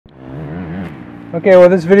Okay, well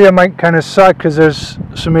this video might kind of suck because there's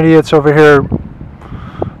some idiots over here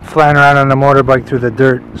flying around on a motorbike through the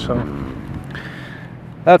dirt, so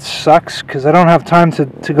that sucks because I don't have time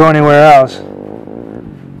to go anywhere else.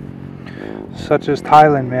 Such as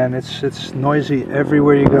Thailand, man. It's noisy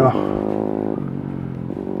everywhere you go.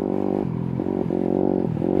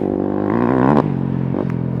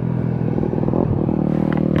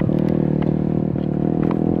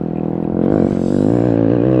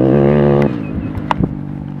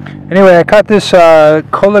 Anyway, I caught this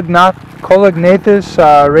Coelognathus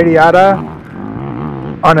radiata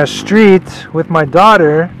on a street with my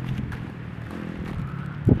daughter.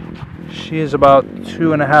 She is about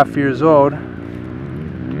 2.5 years old.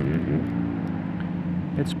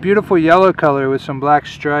 It's beautiful yellow color with some black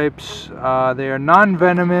stripes. They are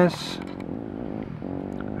non-venomous.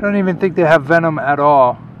 I don't even think they have venom at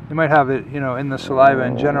all. They might have it, in the saliva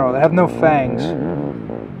in general. They have no fangs.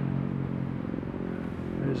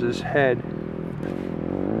 There's his head.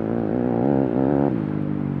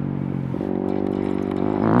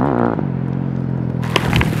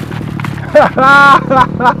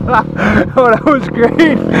 Oh, that was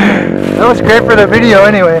great. That was great for the video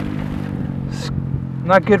anyway. It's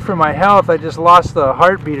not good for my health. I just lost a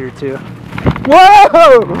heartbeat or two.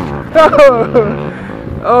 Whoa!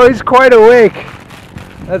 Oh, he's quite awake.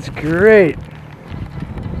 That's great.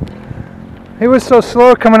 He was so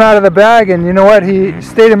slow coming out of the bag, and you know what? He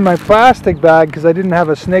stayed in my plastic bag because I didn't have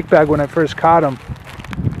a snake bag when I first caught him.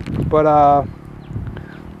 But,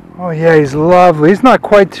 oh yeah, he's lovely. He's not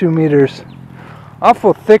quite 2 meters.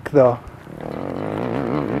 Awful thick, though.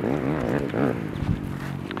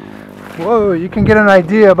 Whoa, you can get an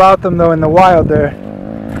idea about them, though, in the wild there.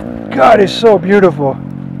 God, he's so beautiful.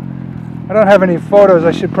 I don't have any photos.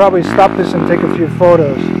 I should probably stop this and take a few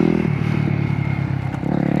photos.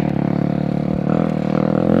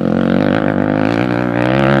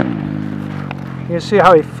 You see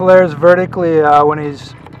how he flares vertically when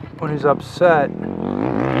he's upset.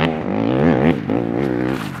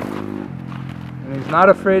 And he's not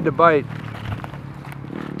afraid to bite.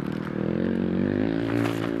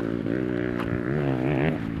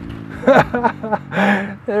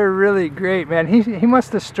 They're really great, man. He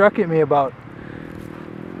must have struck at me about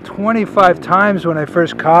 25 times when I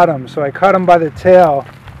first caught him. So I caught him by the tail.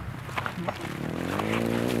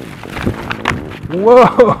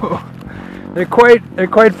 Whoa! They're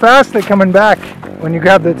quite fast at coming back when you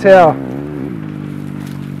grab the tail.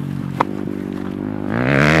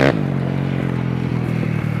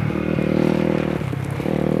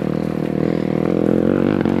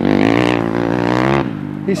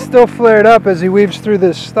 He's still flared up as he weaves through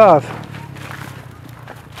this stuff.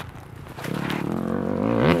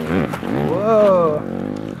 Whoa.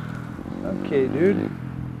 Okay, dude.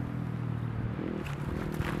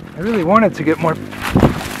 I really wanted to get more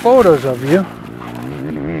photos of you.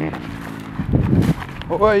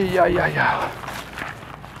 Oh, yeah.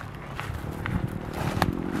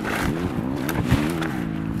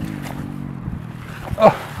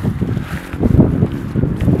 Oh.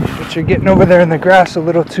 But you're getting over there in the grass a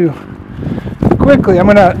little too quickly. I'm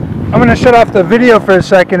gonna shut off the video for a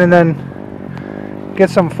second and then get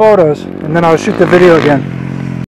some photos, and then I'll shoot the video again.